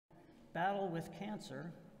battle with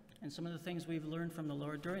cancer and some of the things we've learned from the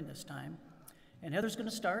Lord during this time. And Heather's going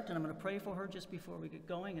to start, and I'm going to pray for her just before we get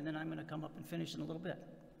going, and then I'm going to come up and finish in a little bit.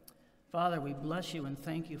 Father, we bless you and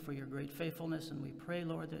thank you for your great faithfulness, and we pray,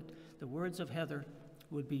 Lord, that the words of Heather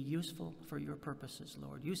would be useful for your purposes,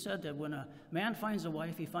 Lord. You said that when a man finds a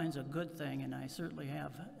wife, he finds a good thing, and I certainly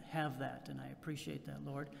have that, and I appreciate that,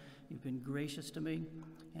 Lord. You've been gracious to me,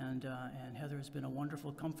 and Heather has been a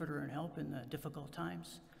wonderful comforter and help in the difficult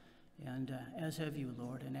times, and as have you,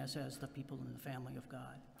 Lord, and as has the people in the family of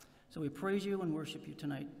God. So we praise you and worship you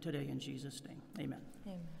today in Jesus' name. Amen.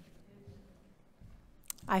 Amen.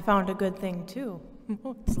 I found a good thing, too.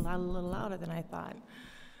 It's a little louder than I thought.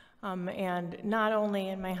 And not only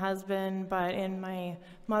in my husband, but in my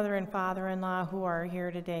mother and father-in-law who are here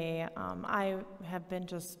today, I have been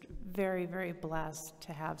just very, very blessed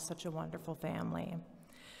to have such a wonderful family.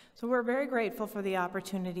 So we're very grateful for the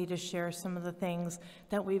opportunity to share some of the things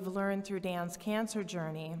that we've learned through Dan's cancer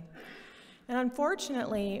journey. And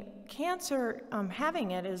unfortunately, cancer,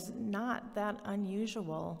 having it is not that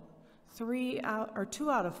unusual. 2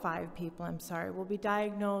 out of 5 people, will be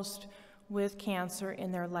diagnosed with cancer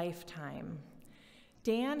in their lifetime.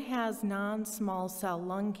 Dan has non-small cell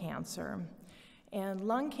lung cancer, and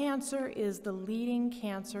lung cancer is the leading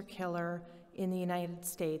cancer killer in the United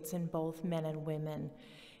States in both men and women.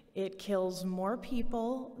 It kills more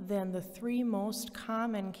people than the 3 most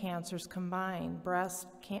common cancers combined: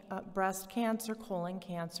 breast cancer, colon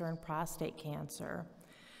cancer, and prostate cancer.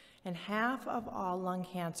 And half of all lung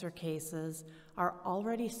cancer cases are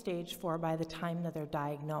already stage 4 by the time that they're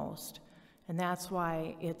diagnosed. And that's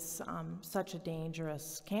why it's such a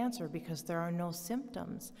dangerous cancer, because there are no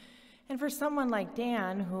symptoms. And for someone like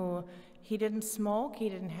Dan, who he didn't smoke, he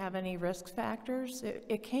didn't have any risk factors,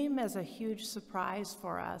 it came as a huge surprise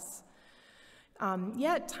for us.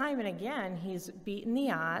 Yet time and again, he's beaten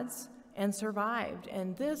the odds and survived.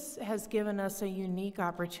 And this has given us a unique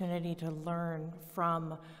opportunity to learn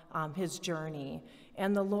from his journey.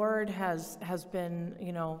 And the Lord has been,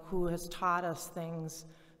 who has taught us things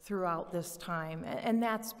throughout this time, and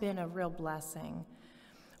that's been a real blessing.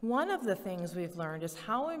 One of the things we've learned is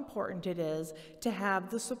how important it is to have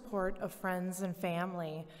the support of friends and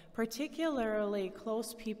family, particularly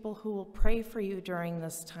close people who will pray for you during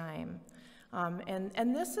this time.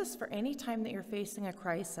 And this is for any time that you're facing a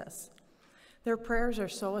crisis. Their prayers are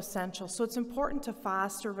so essential, so it's important to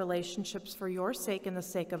foster relationships for your sake and the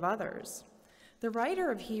sake of others. The writer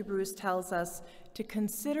of Hebrews tells us to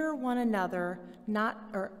consider one another in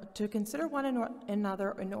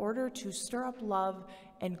order to stir up love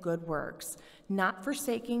and good works, not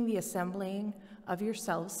forsaking the assembling of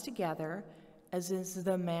yourselves together, as is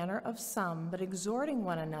the manner of some, but exhorting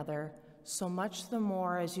one another, so much the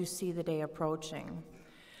more as you see the day approaching.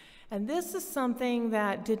 And this is something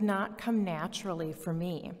that did not come naturally for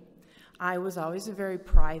me. I was always a very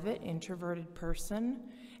private, introverted person.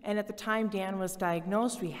 And at the time Dan was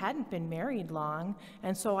diagnosed, we hadn't been married long,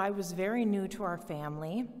 and so I was very new to our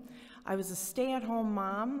family. I was a stay-at-home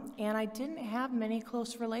mom, and I didn't have many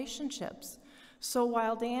close relationships. So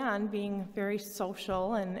while Dan, being very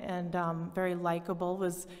social and very likable,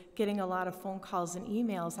 was getting a lot of phone calls and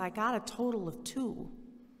emails, I got a total of 2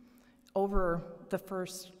 over the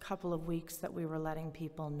first couple of weeks that we were letting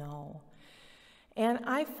people know. And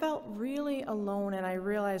I felt really alone, and I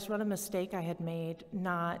realized what a mistake I had made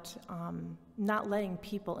not letting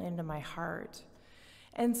people into my heart.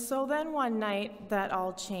 And so then one night that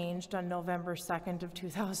all changed on November 2nd of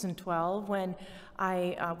 2012 when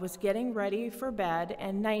I was getting ready for bed,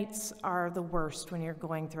 and nights are the worst when you're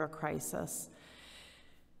going through a crisis.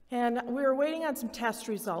 And we were waiting on some test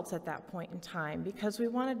results at that point in time because we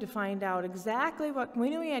wanted to find out exactly we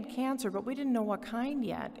knew he had cancer, but we didn't know what kind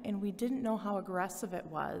yet, and we didn't know how aggressive it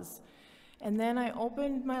was. And then I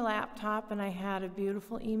opened my laptop and I had a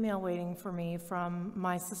beautiful email waiting for me from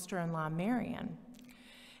my sister-in-law, Marion.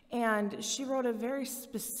 And she wrote a very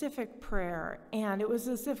specific prayer, and it was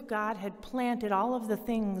as if God had planted all of the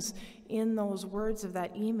things in those words of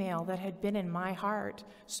that email that had been in my heart,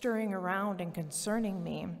 stirring around and concerning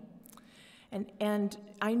me. And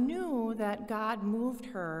I knew that God moved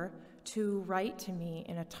her to write to me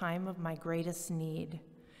in a time of my greatest need,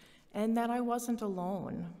 and that I wasn't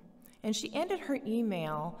alone. And she ended her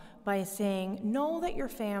email by saying, "Know that your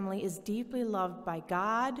family is deeply loved by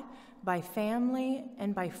God, by family,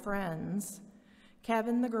 and by friends.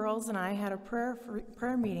 Kevin, the girls, and I had a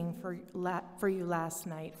prayer meeting for you last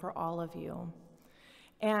night, for all of you."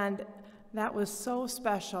 And that was so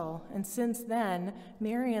special. And since then,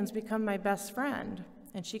 Marion's become my best friend.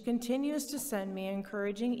 And she continues to send me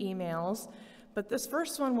encouraging emails, but this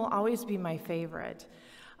first one will always be my favorite.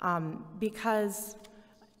 because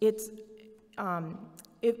it's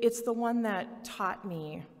the one that taught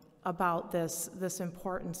me about this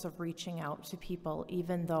importance of reaching out to people,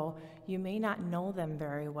 even though you may not know them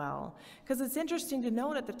very well. Because it's interesting to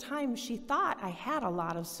note at the time, she thought I had a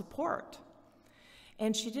lot of support.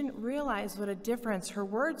 And she didn't realize what a difference her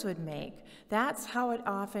words would make. That's how it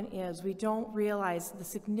often is. We don't realize the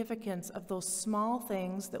significance of those small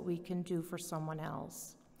things that we can do for someone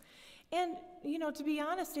else. And, to be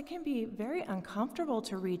honest, it can be very uncomfortable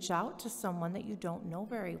to reach out to someone that you don't know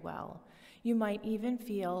very well. You might even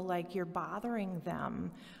feel like you're bothering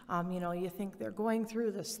them. You think they're going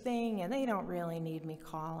through this thing and they don't really need me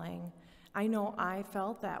calling. I know I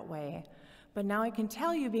felt that way. But now I can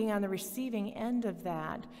tell you, being on the receiving end of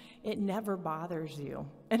that, it never bothers you.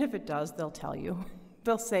 And if it does, they'll tell you.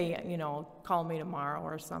 They'll say, call me tomorrow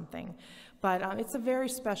or something. But it's a very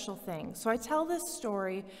special thing. So I tell this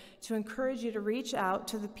story to encourage you to reach out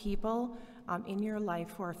to the people in your life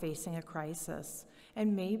who are facing a crisis,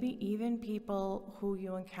 and maybe even people who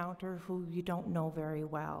you encounter who you don't know very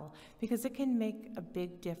well, because it can make a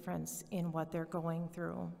big difference in what they're going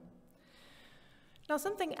through. Now,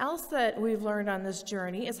 something else that we've learned on this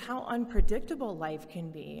journey is how unpredictable life can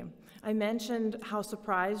be. I mentioned how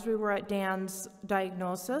surprised we were at Dan's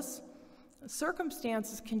diagnosis.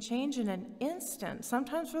 Circumstances can change in an instant,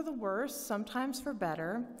 sometimes for the worse, sometimes for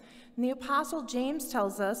better. And the Apostle James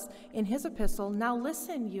tells us in his epistle, "Now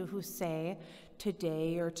listen, you who say,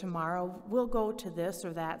 today or tomorrow we'll go to this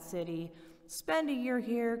or that city, spend a year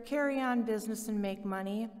here, carry on business and make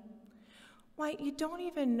money." Why, you don't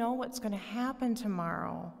even know what's going to happen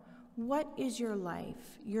tomorrow. What is your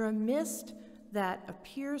life? You're a mist that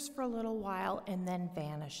appears for a little while and then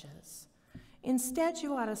vanishes. Instead,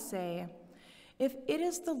 you ought to say, if it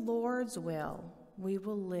is the Lord's will, we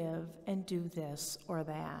will live and do this or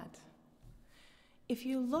that. If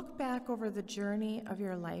you look back over the journey of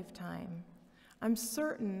your lifetime, I'm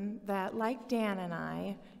certain that, like Dan and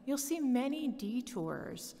I, you'll see many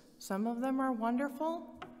detours. Some of them are wonderful,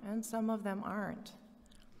 and some of them aren't.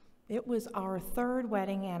 It was our 3rd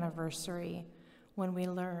wedding anniversary when we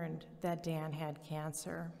learned that Dan had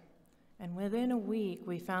cancer. And within a week,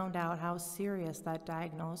 we found out how serious that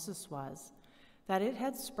diagnosis was, that it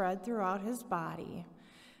had spread throughout his body.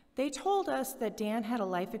 They told us that Dan had a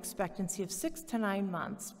life expectancy of 6 to 9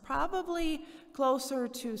 months, probably closer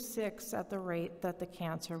to 6 at the rate that the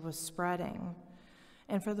cancer was spreading.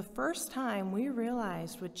 And for the first time, we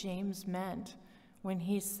realized what James meant when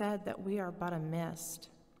he said that we are but a mist.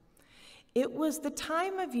 It was the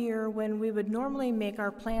time of year when we would normally make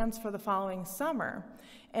our plans for the following summer,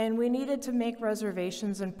 and we needed to make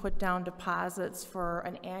reservations and put down deposits for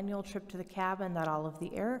an annual trip to the cabin that all of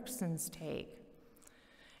the Ericksons take.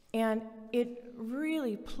 And it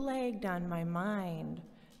really plagued on my mind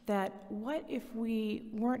that what if we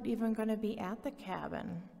weren't even going to be at the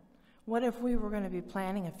cabin? What if we were going to be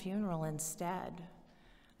planning a funeral instead?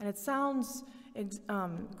 And it sounds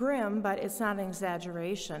grim, but it's not an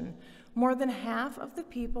exaggeration. More than half of the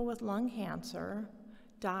people with lung cancer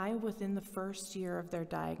die within the first year of their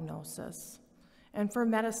diagnosis. And for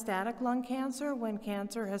metastatic lung cancer, when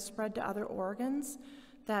cancer has spread to other organs,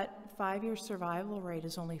 that 5-year survival rate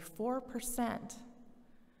is only 4%.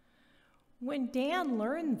 When Dan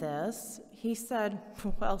learned this, he said,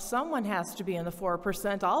 well, someone has to be in the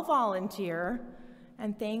 4%, I'll volunteer.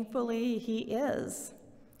 And thankfully, he is.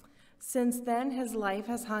 Since then, his life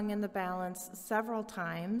has hung in the balance several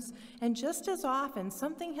times, and just as often,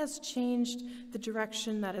 something has changed the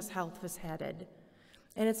direction that his health was headed.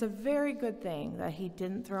 And it's a very good thing that he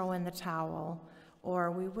didn't throw in the towel, or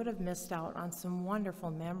we would have missed out on some wonderful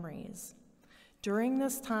memories. During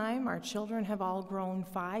this time, our children have all grown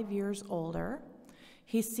 5 years older.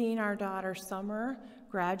 He's seen our daughter Summer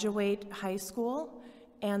graduate high school,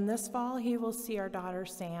 and this fall he will see our daughter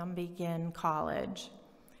Sam begin college.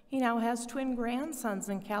 He now has twin grandsons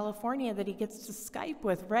in California that he gets to Skype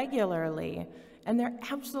with regularly, and they're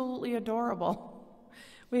absolutely adorable.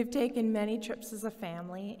 We've taken many trips as a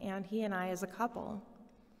family, and he and I as a couple.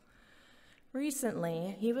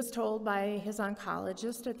 Recently, he was told by his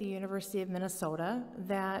oncologist at the University of Minnesota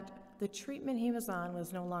that the treatment he was on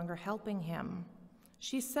was no longer helping him.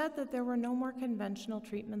 She said that there were no more conventional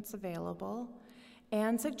treatments available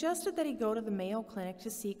and suggested that he go to the Mayo Clinic to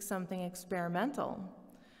seek something experimental.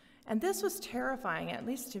 And this was terrifying, at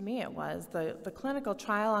least to me it was. The clinical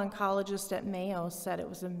trial oncologist at Mayo said it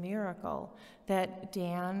was a miracle that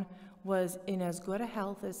Dan was in as good a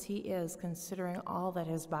health as he is, considering all that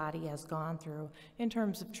his body has gone through in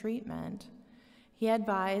terms of treatment. He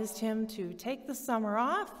advised him to take the summer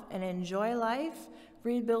off and enjoy life,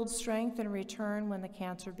 rebuild strength and return when the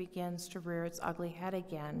cancer begins to rear its ugly head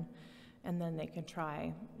again, and then they can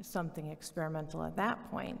try something experimental at that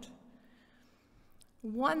point.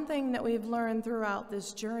 One thing that we've learned throughout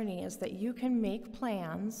this journey is that you can make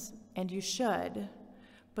plans, and you should,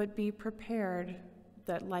 but be prepared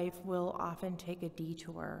that life will often take a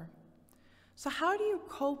detour. So how do you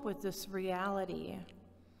cope with this reality,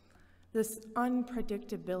 this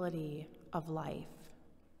unpredictability of life?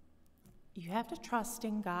 You have to trust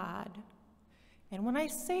in God. And when I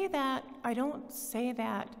say that, I don't say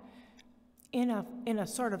that in a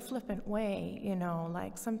sort of flippant way,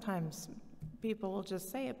 like sometimes people will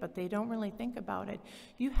just say it, but they don't really think about it.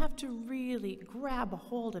 You have to really grab a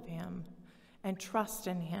hold of him and trust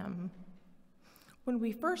in him. When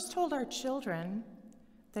we first told our children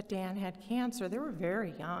that Dan had cancer, they were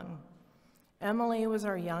very young. Emily was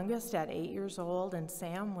our youngest at 8 years old, and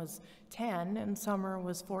Sam was 10, and Summer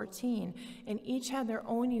was 14. And each had their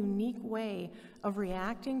own unique way of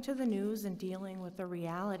reacting to the news and dealing with the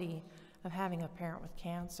reality of having a parent with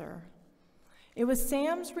cancer. It was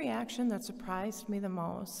Sam's reaction that surprised me the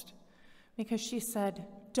most, because she said,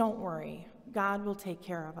 "Don't worry, God will take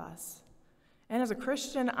care of us." And as a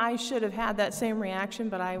Christian, I should have had that same reaction,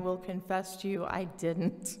 but I will confess to you, I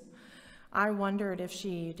didn't. I wondered if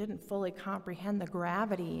she didn't fully comprehend the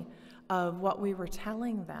gravity of what we were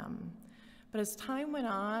telling them. But as time went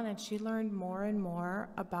on and she learned more and more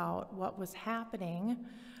about what was happening,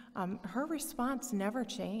 her response never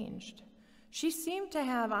changed. She seemed to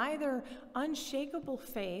have either unshakable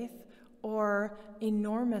faith or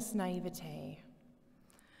enormous naivete.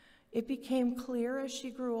 It became clear as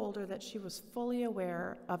she grew older that she was fully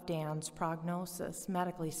aware of Dan's prognosis,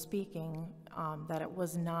 medically speaking, that it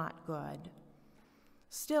was not good.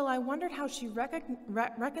 Still, I wondered how she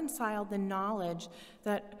reconciled the knowledge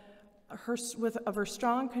that of her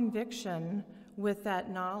strong conviction with that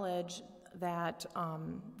knowledge that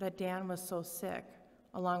Dan was so sick,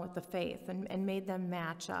 along with the faith, and made them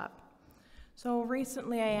match up. So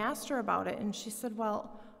recently I asked her about it, and she said,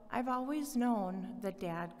 "Well, I've always known that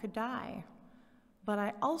Dad could die, but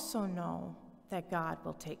I also know that God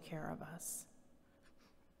will take care of us,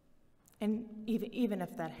 and even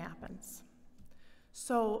if that happens."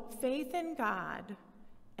 So faith in God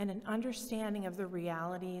and an understanding of the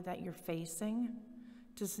reality that you're facing,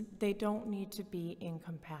 they don't need to be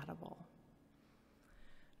incompatible.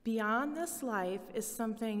 Beyond this life is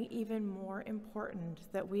something even more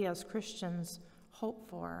important that we as Christians hope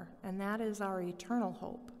for, and that is our eternal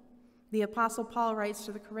hope. The Apostle Paul writes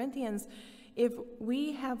to the Corinthians, "If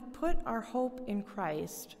we have put our hope in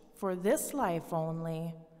Christ for this life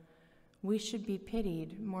only, we should be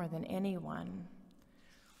pitied more than anyone."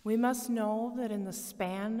 We must know that in the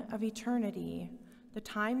span of eternity, the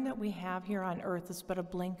time that we have here on earth is but a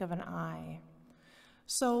blink of an eye.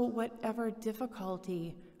 So whatever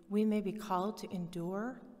difficulty we may be called to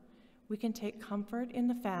endure, we can take comfort in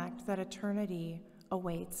the fact that eternity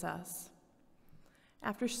awaits us.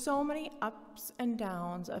 After so many ups and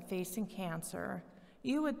downs of facing cancer,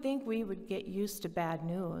 you would think we would get used to bad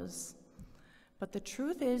news. But the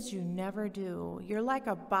truth is, you never do. You're like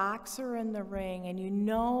a boxer in the ring, and you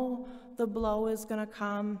know the blow is going to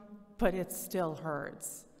come, but it still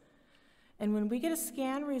hurts. And when we get a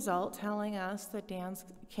scan result telling us that Dan's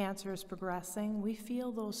cancer is progressing, we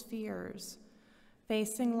feel those fears.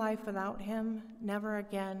 Facing life without him, never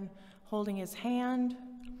again holding his hand,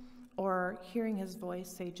 or hearing his voice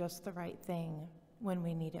say just the right thing when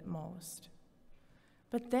we need it most.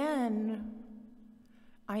 But then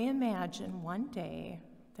I imagine one day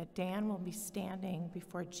that Dan will be standing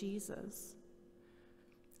before Jesus,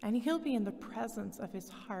 and he'll be in the presence of his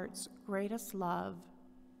heart's greatest love,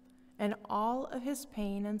 and all of his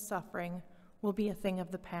pain and suffering will be a thing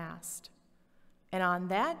of the past. And on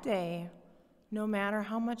that day, no matter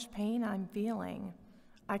how much pain I'm feeling,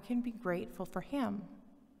 I can be grateful for him.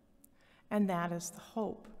 And that is the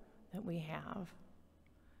hope that we have.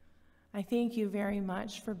 I thank you very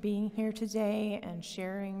much for being here today and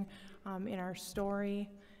sharing in our story,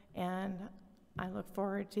 and I look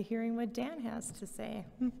forward to hearing what Dan has to say.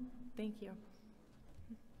 Thank you.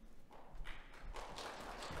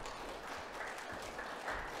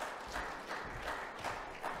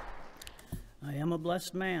 I am a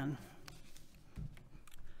blessed man.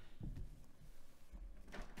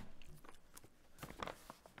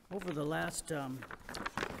 Over the last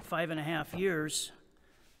 5.5 years,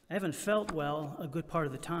 I haven't felt well a good part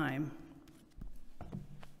of the time.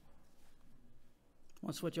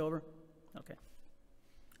 Want to switch over? Okay.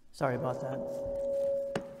 Sorry about that.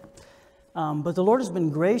 But the Lord has been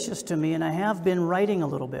gracious to me, and I have been writing a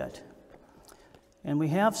little bit. And we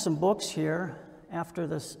have some books here, after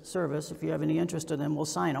this service. If you have any interest in them, we'll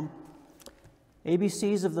sign them.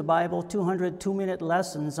 ABCs of the Bible, 200 2-minute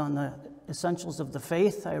lessons on the essentials of the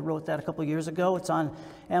faith. I wrote that a couple years ago. It's on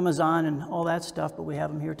Amazon and all that stuff, but we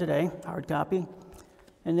have them here today, hard copy.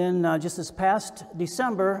 And then just this past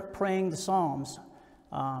December, praying the Psalms.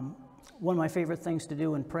 One of my favorite things to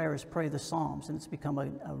do in prayer is pray the Psalms, and it's become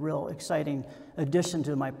a real exciting addition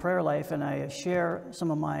to my prayer life, and I share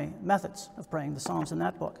some of my methods of praying the Psalms in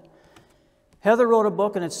that book. Heather wrote a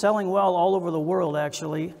book, and it's selling well all over the world,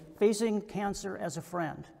 actually, Facing Cancer as a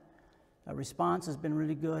Friend. A response has been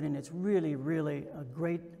really good, and it's really, really a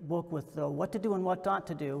great book with what to do and what not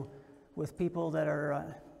to do with people that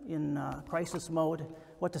are in crisis mode,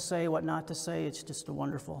 what to say, what not to say. It's just a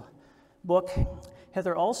wonderful book.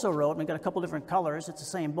 Heather also wrote, and we got a couple different colors, it's the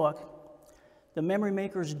same book, The Memory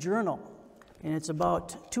Maker's Journal. And it's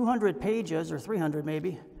about 200 pages, or 300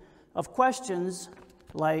 maybe, of questions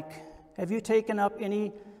like, have you taken up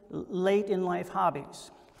any late in life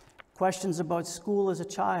hobbies? Questions about school as a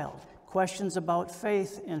child, questions about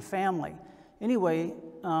faith and family. Anyway,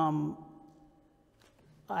 I'm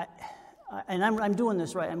doing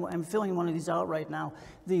this right. I'm filling one of these out right now.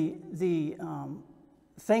 The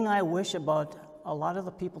thing I wish about a lot of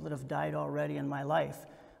the people that have died already in my life,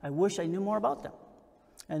 I wish I knew more about them.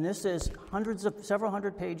 And this is several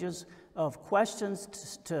hundred pages of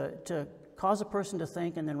questions to cause a person to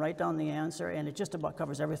think and then write down the answer, and it just about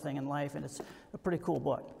covers everything in life, and it's a pretty cool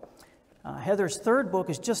book. Heather's third book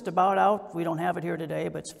is just about out. We don't have it here today,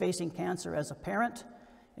 but it's Facing Cancer as a Parent,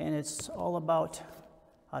 and it's all about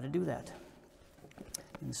how to do that.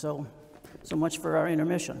 And so much for our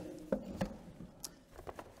intermission.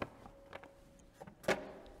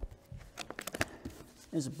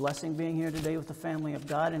 It's a blessing being here today with the family of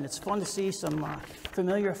God, and it's fun to see some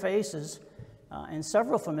familiar faces, and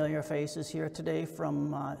several familiar faces here today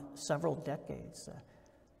from several decades.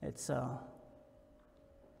 It's a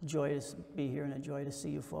joy to be here and a joy to see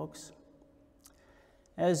you folks.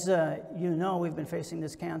 As you know, we've been facing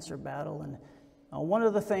this cancer battle, and one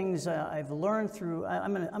of the things I've learned through,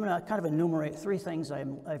 I'm going to kind of enumerate 3 things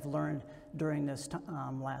I've learned during this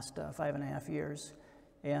last 5.5 years.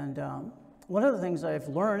 And one of the things I've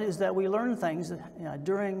learned is that we learn things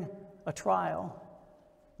during a trial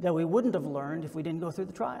that we wouldn't have learned if we didn't go through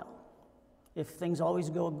the trial. If things always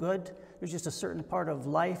go good, there's just a certain part of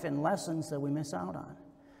life and lessons that we miss out on.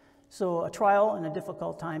 So a trial and a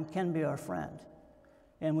difficult time can be our friend.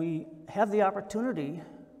 And we have the opportunity,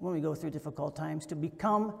 when we go through difficult times, to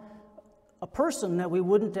become a person that we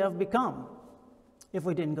wouldn't have become if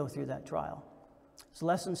we didn't go through that trial. It's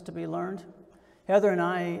lessons to be learned. Heather and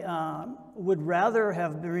I would rather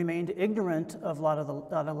have remained ignorant of a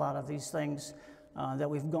lot of these things that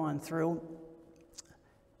we've gone through.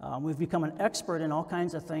 We've become an expert in all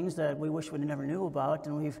kinds of things that we wish we never knew about,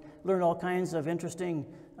 and we've learned all kinds of interesting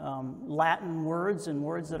Latin words and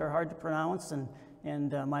words that are hard to pronounce,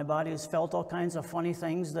 and my body has felt all kinds of funny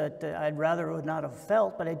things that I'd rather would not have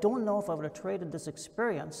felt, but I don't know if I would have traded this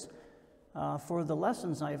experience for the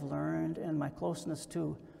lessons I've learned and my closeness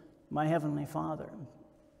to my Heavenly Father.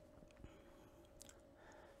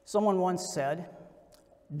 Someone once said,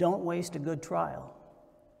 "Don't waste a good trial."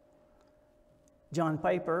 John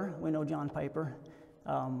Piper, we know John Piper,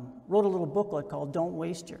 wrote a little booklet called Don't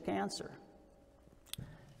Waste Your Cancer.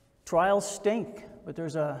 Trials stink, but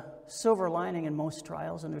there's a silver lining in most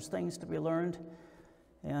trials, and there's things to be learned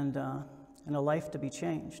and a life to be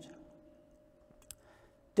changed.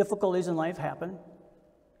 Difficulties in life happen,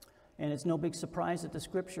 and it's no big surprise that the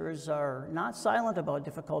scriptures are not silent about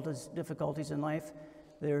difficulties in life.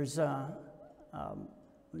 There's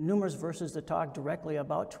numerous verses that talk directly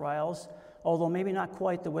about trials, although maybe not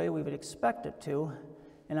quite the way we would expect it to.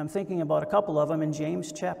 And I'm thinking about a couple of them in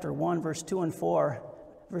James chapter 1, verse 2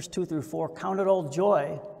 through 4. Count it all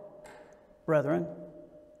joy, brethren,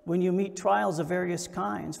 when you meet trials of various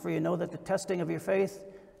kinds, for you know that the testing of your faith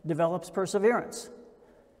develops perseverance.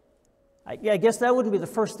 I guess that wouldn't be the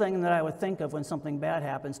first thing that I would think of when something bad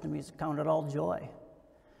happens to me, is count it all joy.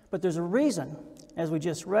 But there's a reason, as we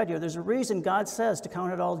just read here, there's a reason God says to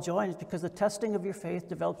count it all joy, and it's because the testing of your faith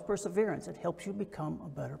develops perseverance. It helps you become a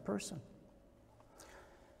better person.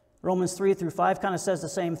 Romans 3 through 5 kind of says the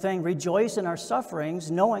same thing. Rejoice in our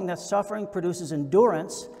sufferings, knowing that suffering produces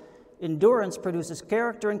endurance. Endurance produces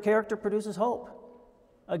character, and character produces hope.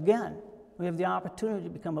 Again, we have the opportunity to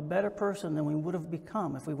become a better person than we would have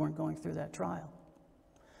become if we weren't going through that trial.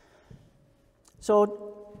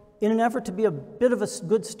 So in an effort to be a bit of a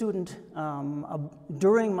good student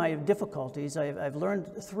during my difficulties, I've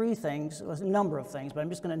learned three things, a number of things, but I'm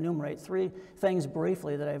just going to enumerate three things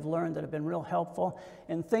briefly that I've learned that have been real helpful,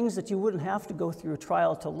 and things that you wouldn't have to go through a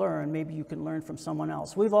trial to learn. Maybe you can learn from someone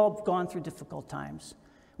else. We've all gone through difficult times.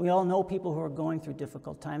 We all know people who are going through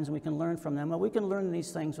difficult times, and we can learn from them. But we can learn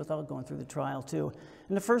these things without going through the trial, too.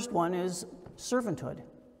 And the first one is servanthood.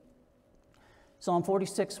 Psalm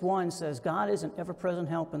 46:1 says, God is an ever-present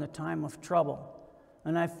help in the time of trouble.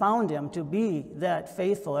 And I found him to be that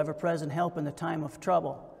faithful, ever-present help in the time of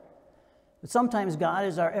trouble. But sometimes God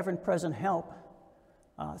is our ever-present help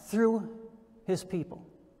through his people,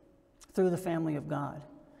 through the family of God.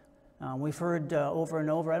 We've heard over and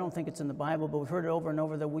over, I don't think it's in the Bible, but we've heard it over and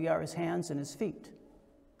over that we are his hands and his feet.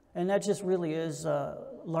 And that just really is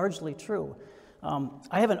largely true.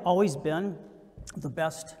 I haven't always been the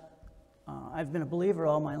best. I've been a believer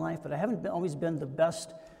all my life, but I haven't always been the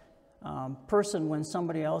best person when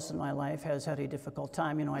somebody else in my life has had a difficult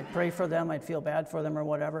time. You know, I'd pray for them, I'd feel bad for them or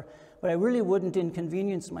whatever, but I really wouldn't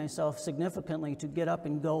inconvenience myself significantly to get up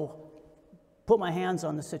and go put my hands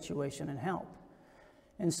on the situation and help.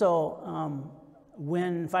 And so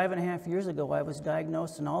when 5.5 years ago I was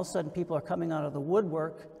diagnosed and all of a sudden people are coming out of the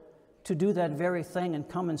woodwork to do that very thing and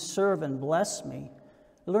come and serve and bless me,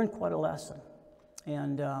 I learned quite a lesson.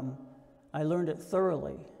 And I learned it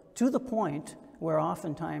thoroughly, to the point where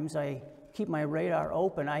oftentimes I keep my radar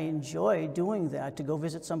open. I enjoy doing that, to go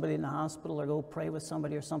visit somebody in the hospital or go pray with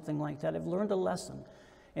somebody or something like that. I've learned a lesson,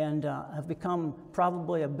 and I've become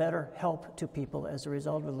probably a better help to people as a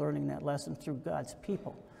result of learning that lesson through God's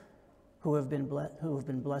people who have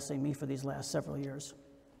been blessing me for these last several years.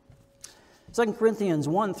 2 Corinthians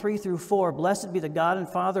 1:3-4, Blessed be the God and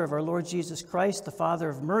Father of our Lord Jesus Christ, the Father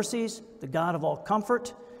of mercies, the God of all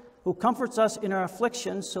comfort, who comforts us in our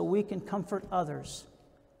affliction so we can comfort others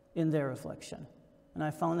in their affliction. And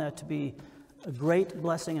I found that to be a great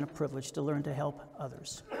blessing and a privilege to learn to help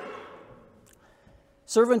others.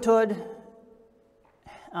 Servanthood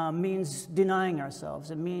means denying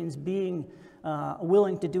ourselves. It means being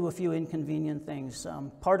willing to do a few inconvenient things.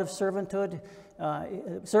 Part of servanthood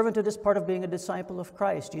is part of being a disciple of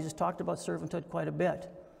Christ. Jesus talked about servanthood quite a bit.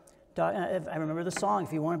 I remember the song,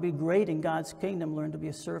 if you want to be great in God's kingdom, learn to be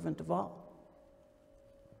a servant of all.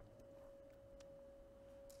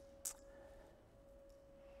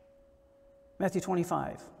 Matthew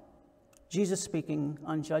 25, Jesus speaking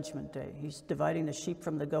on Judgment Day. He's dividing the sheep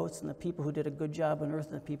from the goats and the people who did a good job on earth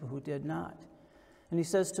and the people who did not. And he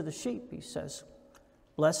says to the sheep, he says,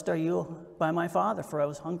 Blessed are you by my Father, for I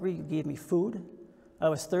was hungry, you gave me food. I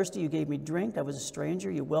was thirsty, you gave me drink. I was a stranger,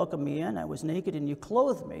 you welcomed me in. I was naked, and you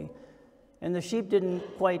clothed me. And the sheep didn't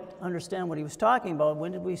quite understand what he was talking about.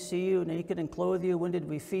 When did we see you naked and clothe you? When did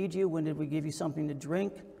we feed you? When did we give you something to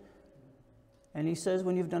drink? And he says,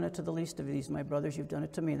 when you've done it to the least of these, my brothers, you've done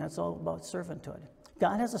it to me. And that's all about servanthood.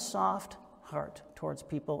 God has a soft heart towards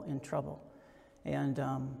people in trouble. And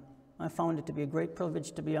I found it to be a great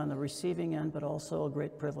privilege to be on the receiving end, but also a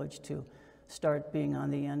great privilege to start being on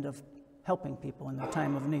the end of helping people in their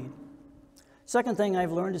time of need. Second thing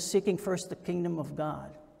I've learned is seeking first the kingdom of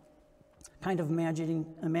God, kind of managing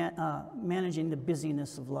the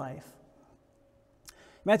busyness of life.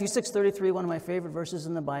 Matthew 6:33, one of my favorite verses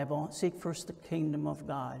in the Bible, seek first the kingdom of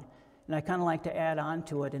God. And I kind of like to add on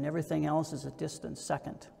to it, and everything else is a distant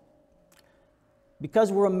second.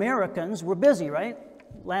 Because we're Americans, we're busy, right?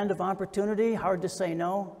 Land of opportunity, hard to say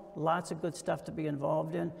no, lots of good stuff to be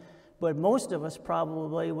involved in. But most of us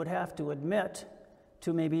probably would have to admit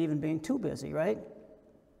to maybe even being too busy, right?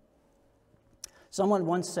 Someone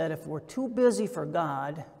once said, if we're too busy for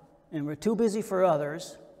God and we're too busy for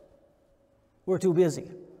others, we're too busy.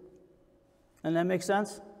 And that makes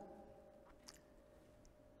sense?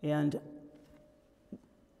 And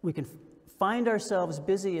we can find ourselves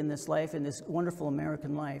busy in this life, in this wonderful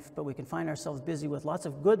American life, but we can find ourselves busy with lots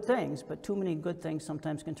of good things, but too many good things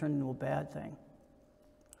sometimes can turn into a bad thing.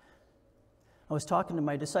 I was talking to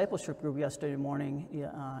my discipleship group yesterday morning,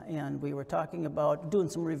 and we were talking about doing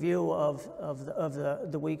some review of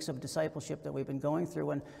the weeks of discipleship that we've been going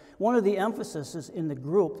through. And one of the emphases in the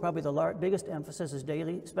group, probably the biggest emphasis, is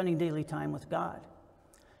spending daily time with God.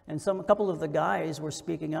 And a couple of the guys were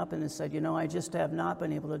speaking up and they said, you know, I just have not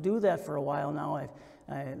been able to do that for a while now.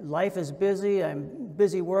 Life is busy. I'm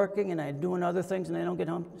busy working and I'm doing other things, and I don't get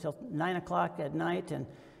home until 9 o'clock at night.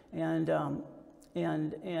 And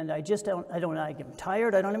I just I get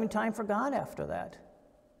tired. I don't have any time for God after that.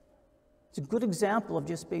 It's a good example of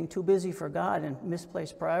just being too busy for God and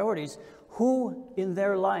misplaced priorities. Who in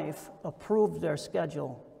their life approved their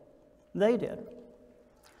schedule? They did.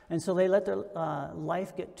 And so they let their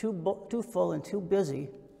life get too full and too busy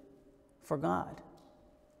for God.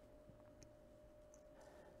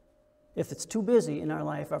 If it's too busy in our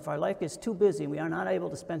life, or if our life is too busy and we are not able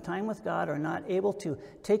to spend time with God or not able to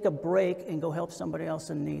take a break and go help somebody else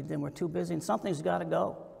in need, then we're too busy and something's got to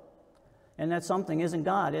go. And that something isn't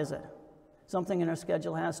God, is it? Something in our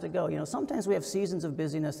schedule has to go. You know, sometimes we have seasons of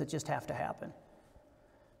busyness that just have to happen.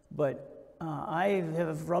 But I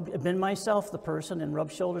have been myself the person and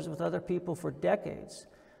rubbed shoulders with other people for decades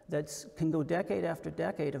that can go decade after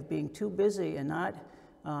decade of being too busy and not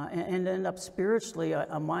and end up spiritually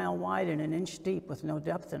a mile wide and an inch deep with no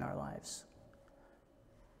depth in our lives.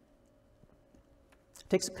 It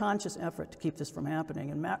takes a conscious effort to keep this from happening.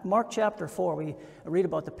 In Mark chapter 4, we read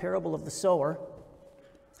about the parable of the sower.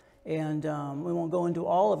 And we won't go into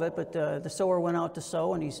all of it, but the sower went out to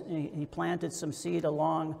sow, and he planted some seed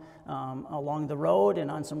along the road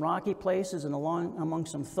and on some rocky places and among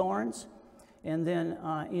some thorns, and then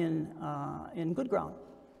in good ground.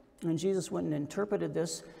 And Jesus went and interpreted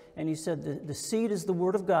this, and he said the seed is the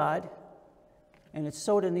word of God, and it's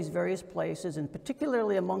sowed in these various places, and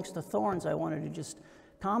particularly amongst the thorns I wanted to just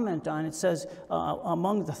comment on. It says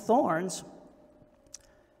among the thorns,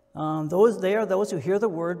 those who hear the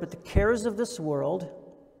word, but the cares of this world,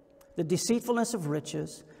 the deceitfulness of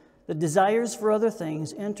riches, the desires for other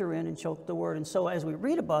things enter in and choke the word. And so as we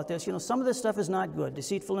read about this, you know, some of this stuff is not good.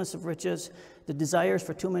 Deceitfulness of riches, the desires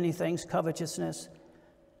for too many things, covetousness.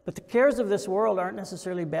 But the cares of this world aren't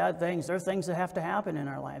necessarily bad things. They're things that have to happen in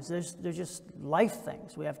our lives. They're just life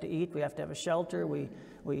things. We have to eat. We have to have a shelter. We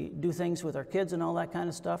do things with our kids and all that kind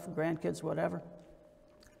of stuff, grandkids, whatever.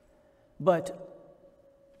 But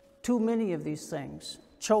too many of these things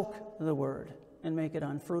choke the word and make it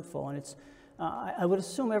unfruitful. And it's, I would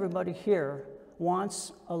assume everybody here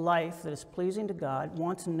wants a life that is pleasing to God,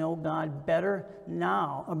 wants to know God better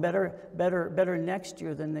now, or better next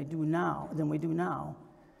year than we do now,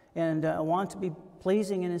 and want to be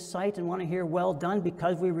pleasing in His sight and want to hear well done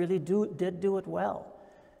because we really did do it well.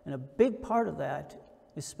 And a big part of that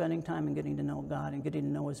is spending time and getting to know God and getting to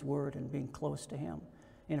know His Word and being close to Him.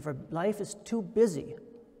 And if our life is too busy,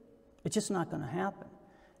 it's just not going to happen.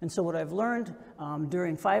 And so what I've learned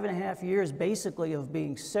during 5.5 years basically of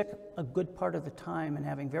being sick a good part of the time and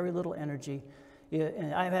having very little energy,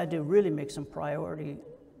 and I've had to really make some priority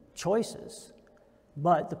choices.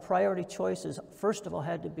 But the priority choices, first of all,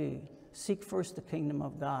 had to be seek first the kingdom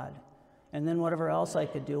of God. And then whatever else I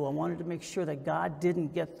could do, I wanted to make sure that God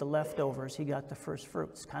didn't get the leftovers. He got the first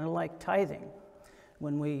fruits, kind of like tithing.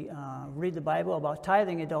 When we read the Bible about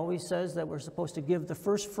tithing, it always says that we're supposed to give the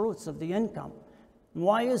first fruits of the income. And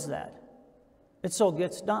why is that? It so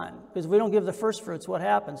gets done. Because if we don't give the first fruits, what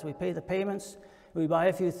happens? We pay the payments, we buy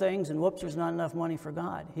a few things, and whoops, there's not enough money for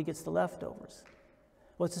God. He gets the leftovers.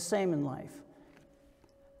 Well, it's the same in life.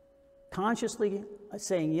 Consciously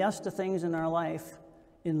saying yes to things in our life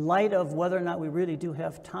in light of whether or not we really do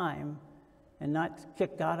have time and not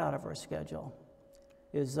kick God out of our schedule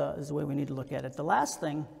is the way we need to look at it. The last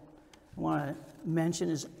thing I want to mention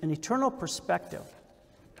is an eternal perspective.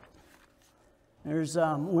 There's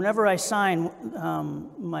whenever I sign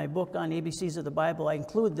my book on ABCs of the Bible, I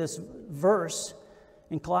include this verse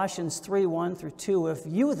in Colossians 3:1-2. If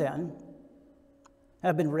you then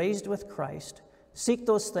have been raised with Christ, seek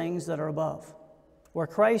those things that are above, where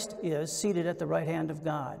Christ is seated at the right hand of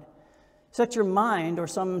God. Set your mind, or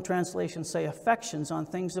some translations say affections, on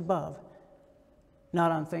things above,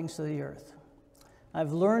 not on things of the earth.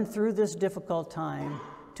 I've learned through this difficult time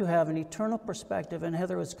to have an eternal perspective, and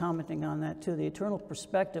Heather was commenting on that too, the eternal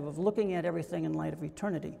perspective of looking at everything in light of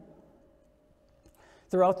eternity.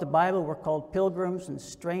 Throughout the Bible, we're called pilgrims and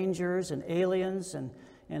strangers and aliens, and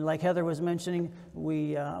like Heather was mentioning,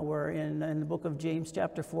 we're in the book of James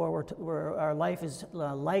chapter 4, where our life is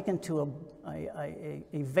likened to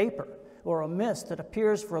a vapor or a mist that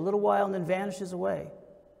appears for a little while and then vanishes away.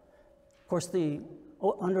 Of course, the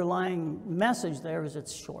underlying message there is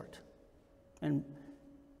it's short. And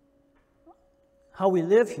how we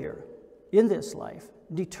live here in this life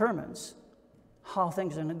determines how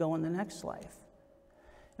things are going to go in the next life.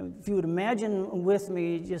 If you would imagine with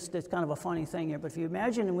me, just it's kind of a funny thing here, but if you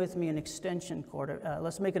imagine with me an extension cord,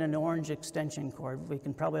 let's make it an orange extension cord. We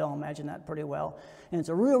can probably all imagine that pretty well. And it's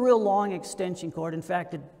a real long extension cord. In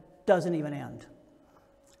fact, it doesn't even end.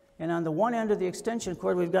 And on the one end of the extension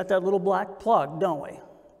cord, we've got that little black plug, don't we?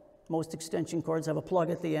 Most extension cords have a plug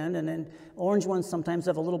at the end, and then orange ones sometimes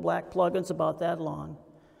have a little black plug, and it's about that long.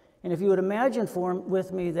 And if you would imagine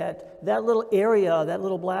with me that little area, that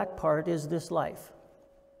little black part is this life.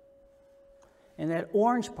 And that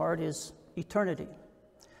orange part is eternity.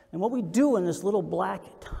 And what we do in this little black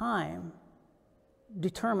time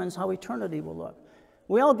determines how eternity will look.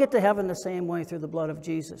 We all get to heaven the same way through the blood of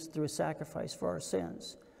Jesus, through his sacrifice for our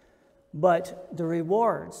sins. But the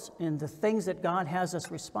rewards and the things that God has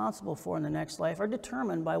us responsible for in the next life are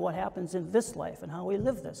determined by what happens in this life and how we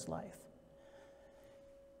live this life.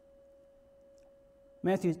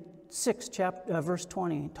 Matthew 6, verse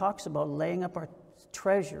 20, talks about laying up our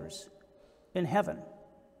treasures in heaven.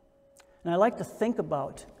 And I like to think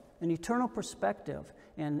about an eternal perspective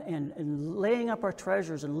and laying up our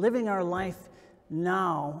treasures and living our life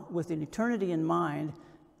now with an eternity in mind,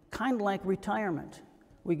 kind of like retirement.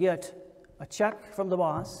 We get a check from the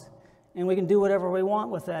boss, and we can do whatever we want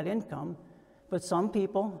with that income, but some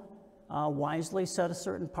people wisely set a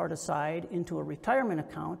certain part aside into a retirement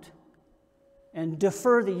account and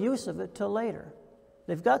defer the use of it till later.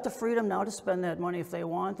 They've got the freedom now to spend that money if they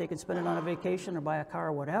want. They can spend it on a vacation or buy a car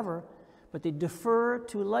or whatever, but they defer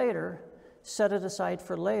to later, set it aside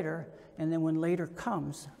for later, and then when later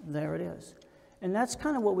comes, there it is. And that's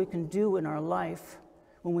kind of what we can do in our life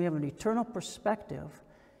when we have an eternal perspective.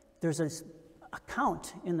 There's an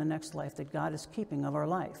account in the next life that God is keeping of our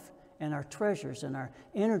life and our treasures and our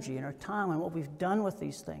energy and our time and what we've done with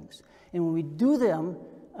these things. And when we do them,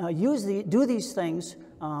 do these things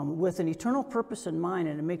with an eternal purpose in mind,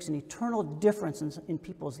 and it makes an eternal difference in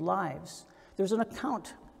people's lives, there's an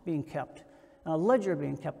account being kept, a ledger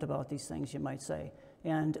being kept about these things, you might say.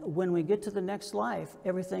 And when we get to the next life,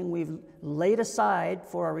 everything we've laid aside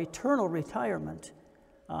for our eternal retirement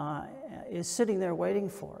is sitting there waiting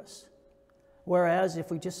for us. Whereas if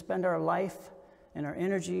we just spend our life and our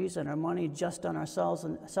energies and our money just on ourselves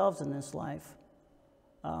in this life,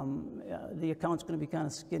 the account's going to be kind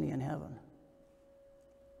of skinny in heaven.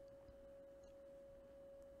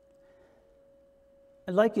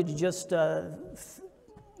 I'd like you to just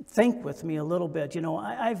think with me a little bit. You know,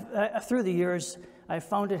 I've through the years, I've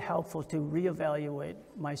found it helpful to reevaluate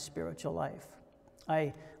my spiritual life.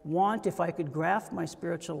 I want, if I could graph my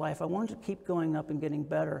spiritual life, I want to keep going up and getting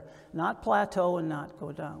better, not plateau and not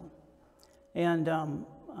go down. And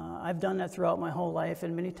I've done that throughout my whole life,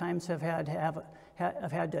 and many times have had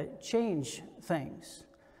to change things.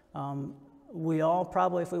 We all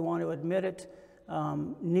probably, if we want to admit it,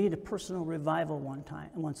 need a personal revival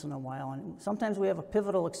once in a while. And sometimes we have a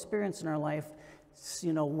pivotal experience in our life,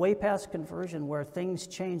 you know, way past conversion, where things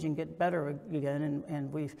change and get better again,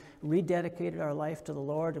 and we've rededicated our life to the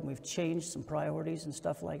Lord, and we've changed some priorities and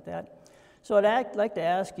stuff like that. So I'd like to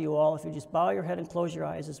ask you all, if you just bow your head and close your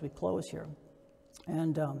eyes as we close here,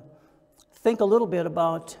 and think a little bit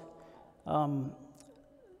about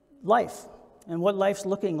life and what life's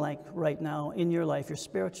looking like right now in your life, your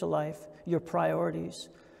spiritual life, your priorities,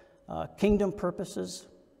 kingdom purposes.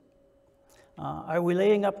 Are we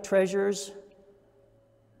laying up treasures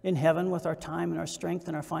in heaven with our time and our strength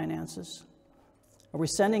and our finances? Are we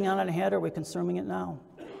sending on ahead, or are we consuming it now?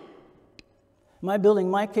 Am I building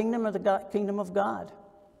my kingdom or the kingdom of God?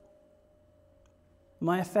 Am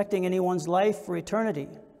I affecting anyone's life for eternity?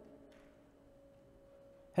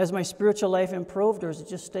 Has my spiritual life improved, or is it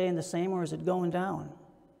just staying the same, or is it going down?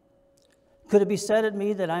 Could it be said of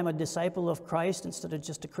me that I'm a disciple of Christ instead of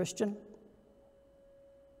just a Christian?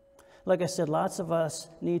 Like I said, lots of us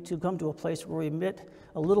need to come to a place where we admit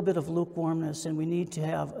a little bit of lukewarmness, and we need to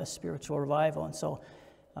have a spiritual revival. And so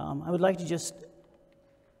I would like to just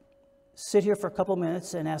sit here for a couple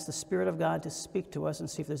minutes and ask the Spirit of God to speak to us and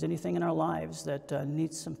see if there's anything in our lives that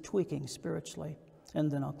needs some tweaking spiritually.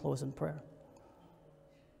 And then I'll close in prayer.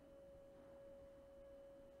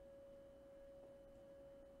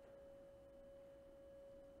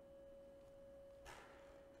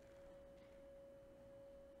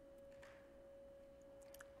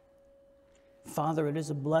 Father, it is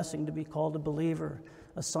a blessing to be called a believer,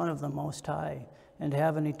 a son of the Most High, and to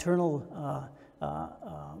have an eternal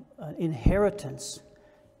inheritance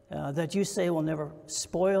that you say will never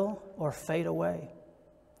spoil or fade away.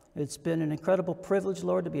 It's been an incredible privilege,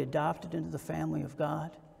 Lord, to be adopted into the family of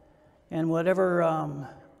God. And whatever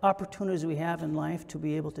opportunities we have in life, to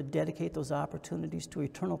be able to dedicate those opportunities to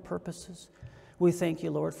eternal purposes. We thank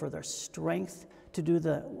you, Lord, for their strength to do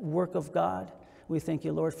the work of God. We thank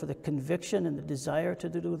you, Lord, for the conviction and the desire to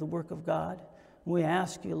do the work of God. We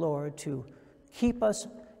ask you, Lord, to keep us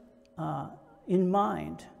in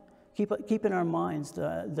mind, keep in our minds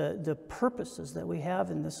the purposes that we have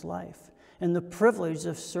in this life, and the privilege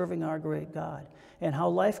of serving our great God, and how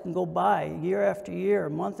life can go by year after year,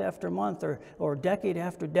 month after month, or decade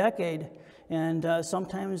after decade, and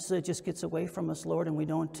sometimes it just gets away from us, Lord, and we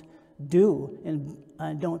don't do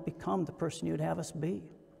and don't become the person you'd have us be.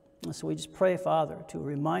 So we just pray, Father, to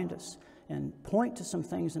remind us and point to some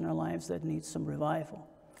things in our lives that need some revival.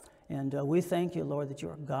 And we thank you, Lord, that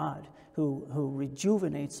you're a God who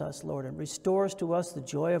rejuvenates us, Lord, and restores to us the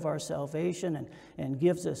joy of our salvation and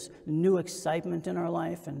gives us new excitement in our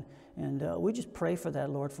life. And we just pray for that,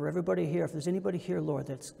 Lord, for everybody here. If there's anybody here, Lord,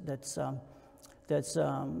 that's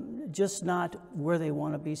just not where they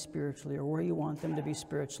want to be spiritually or where you want them to be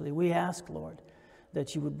spiritually, we ask, Lord,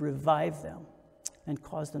 that you would revive them and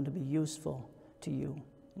cause them to be useful to you.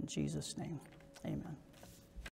 In Jesus' name, amen.